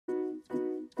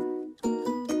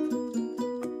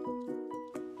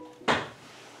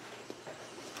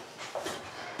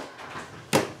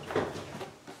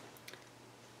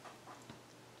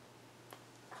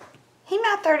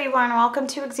Math 31, welcome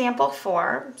to example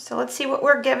 4. So let's see what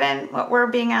we're given, what we're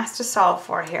being asked to solve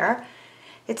for here.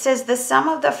 It says the sum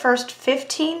of the first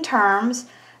 15 terms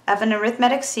of an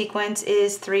arithmetic sequence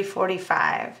is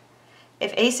 345.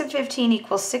 If a sub 15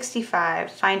 equals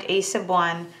 65, find a sub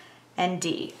 1 and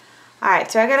d.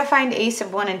 Alright, so I gotta find a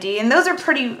sub 1 and d, and those are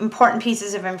pretty important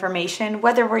pieces of information,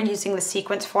 whether we're using the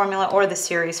sequence formula or the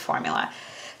series formula.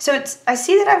 So I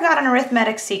see that I've got an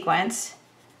arithmetic sequence.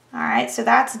 All right, so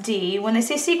that's D. When they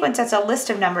say sequence, that's a list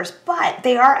of numbers, but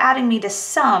they are adding me to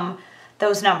sum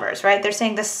those numbers, right? They're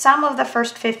saying the sum of the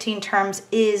first 15 terms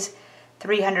is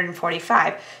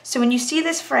 345. So when you see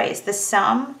this phrase, the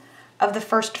sum of the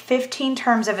first 15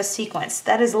 terms of a sequence,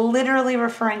 that is literally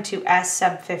referring to S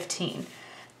sub 15.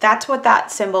 That's what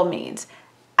that symbol means.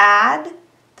 Add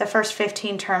the first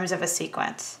 15 terms of a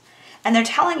sequence. And they're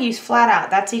telling you flat out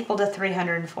that's equal to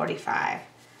 345.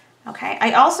 Okay,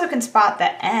 I also can spot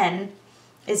that n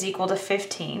is equal to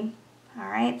 15, all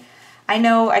right?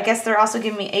 I guess they're also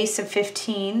giving me a sub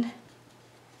 15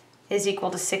 is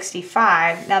equal to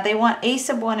 65. Now they want a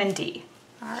sub 1 and d,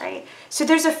 all right? So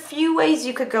there's a few ways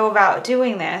you could go about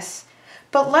doing this,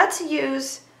 but let's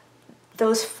use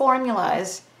those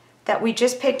formulas that we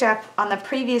just picked up on the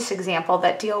previous example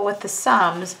that deal with the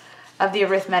sums of the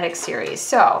arithmetic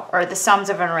series, or the sums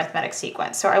of an arithmetic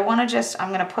sequence. So I'm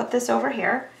gonna put this over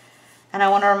here. And I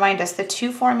want to remind us the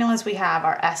two formulas we have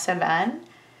are S sub n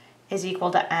is equal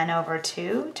to n over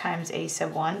 2 times a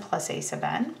sub 1 plus a sub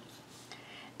n.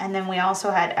 And then we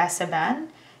also had S sub n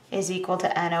is equal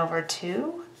to n over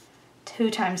 2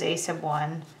 times a sub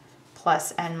 1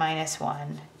 plus n minus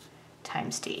 1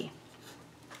 times d.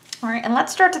 All right, and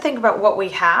let's start to think about what we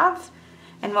have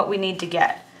and what we need to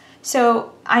get.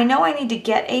 So I know I need to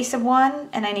get a sub 1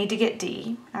 and I need to get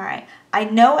d. All right, I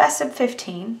know S sub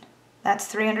 15. That's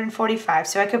 345,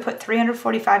 so I could put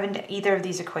 345 into either of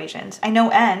these equations. I know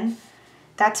n,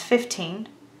 that's 15,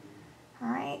 all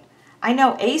right? I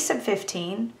know a sub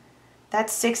 15,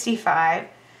 that's 65.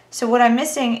 So what I'm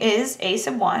missing is a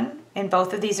sub 1 in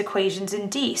both of these equations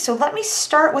and d. So let me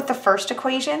start with the first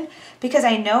equation because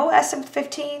I know s sub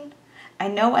 15, I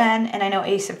know n, and I know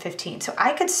a sub 15. So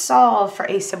I could solve for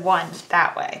a sub 1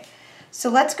 that way. So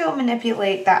let's go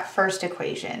manipulate that first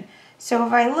equation. So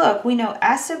if I look, we know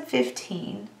S sub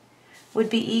 15 would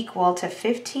be equal to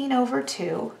 15 over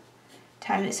 2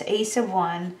 times a sub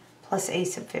 1 plus a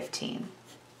sub 15.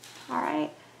 All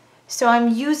right, so I'm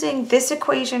using this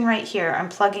equation right here. I'm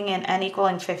plugging in n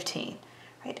equaling 15.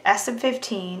 Right? S sub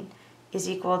 15 is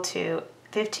equal to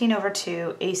 15 over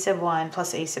 2 a sub 1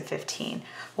 plus a sub 15.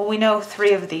 Well, we know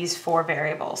 3 of these 4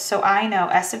 variables. So I know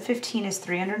S sub 15 is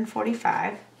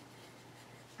 345.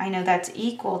 I know that's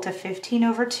equal to 15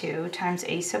 over 2 times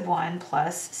a sub 1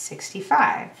 plus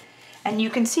 65. And you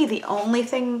can see the only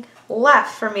thing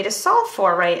left for me to solve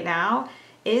for right now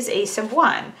is a sub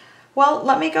 1. Well,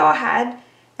 let me go ahead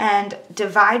and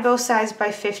divide both sides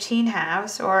by 15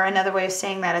 halves, or another way of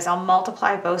saying that is I'll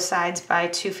multiply both sides by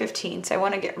 2 15ths. I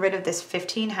want to get rid of this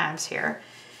 15 halves here.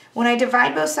 When I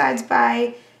divide both sides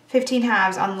by 15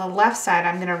 halves, on the left side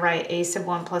I'm going to write a sub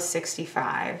 1 plus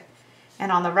 65.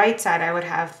 And on the right side, I would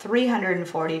have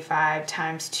 345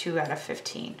 times 2 out of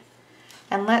 15.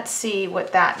 And let's see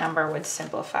what that number would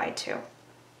simplify to.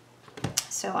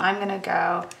 So I'm going to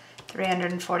go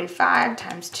 345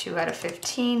 times 2 out of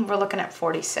 15. We're looking at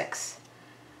 46.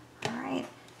 All right.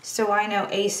 So I know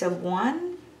a sub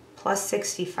 1 plus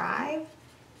 65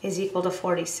 is equal to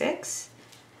 46.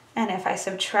 And if I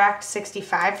subtract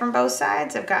 65 from both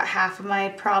sides, I've got half of my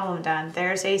problem done.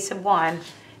 There's a sub 1.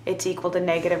 It's equal to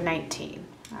negative 19.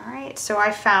 All right, so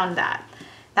I found that.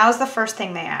 That was the first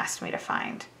thing they asked me to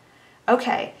find.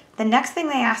 Okay, the next thing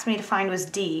they asked me to find was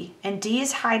D, and D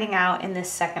is hiding out in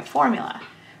this second formula,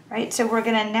 right? So we're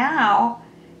gonna now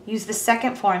use the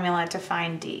second formula to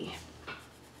find D.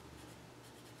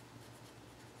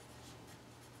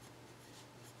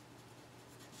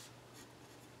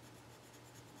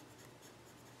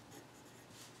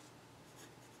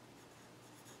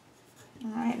 All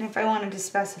right, and if I wanted to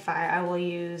specify, I will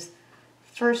use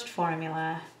first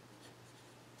formula.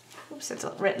 Oops, it's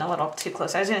written a little too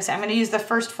close. I was gonna say, I'm gonna use the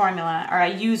first formula, or I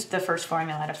used the first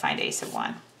formula to find a sub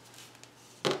 1.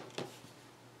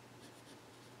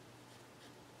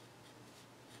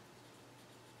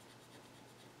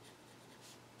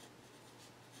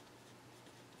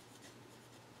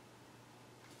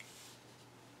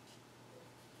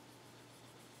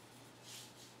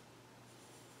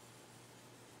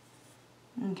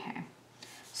 Okay,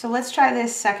 so let's try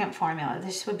this second formula.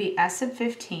 This would be S sub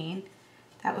 15.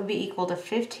 That would be equal to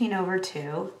 15 over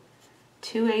 2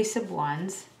 a sub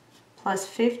 1s plus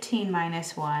 15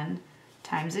 minus 1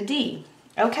 times a d.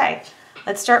 Okay,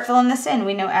 let's start filling this in.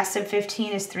 We know S sub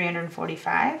 15 is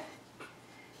 345.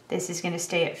 This is going to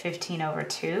stay at 15 over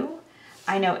 2.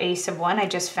 I know A sub 1, I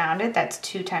just found it. That's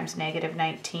 2 times negative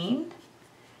 19.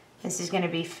 This is going to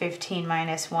be 15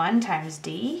 minus 1 times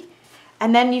D.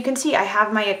 And then you can see I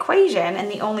have my equation,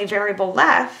 and the only variable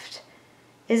left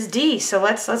is D. So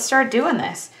let's start doing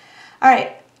this. All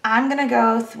right, I'm going to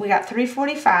go, we got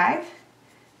 345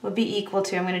 would be equal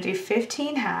to, I'm going to do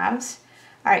 15 halves.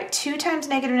 All right, 2 times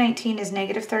negative 19 is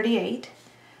negative 38.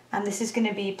 And this is going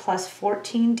to be plus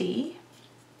 14D.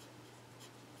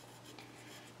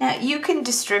 Now you can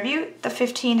distribute the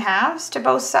 15 halves to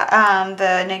both sides,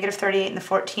 the negative 38 and the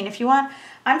 14 if you want.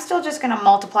 I'm still just going to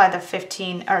multiply the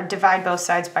 15, or divide both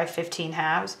sides by 15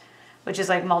 halves, which is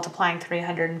like multiplying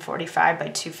 345 by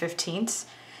 2/15.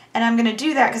 And I'm going to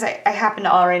do that because I happen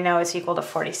to already know it's equal to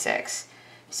 46.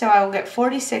 So I will get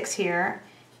 46 here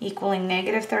equaling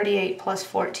negative 38 plus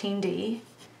 14D.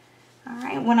 All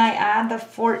right, when I add the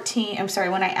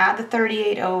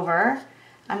 38 over,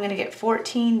 I'm going to get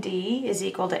 14D is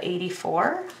equal to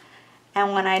 84.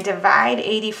 And when I divide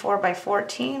 84 by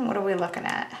 14, what are we looking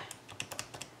at?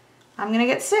 I'm going to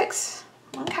get 6.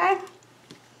 Okay.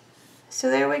 So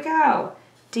there we go.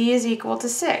 D is equal to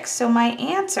 6. So my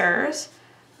answers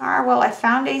are, well, I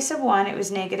found A sub 1, it was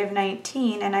negative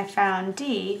 19, and I found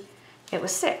D, it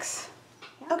was 6.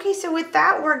 Okay, so with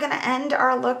that, we're going to end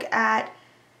our look at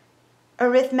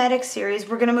arithmetic series.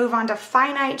 We're going to move on to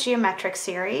finite geometric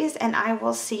series, and I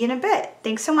will see you in a bit.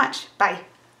 Thanks so much. Bye.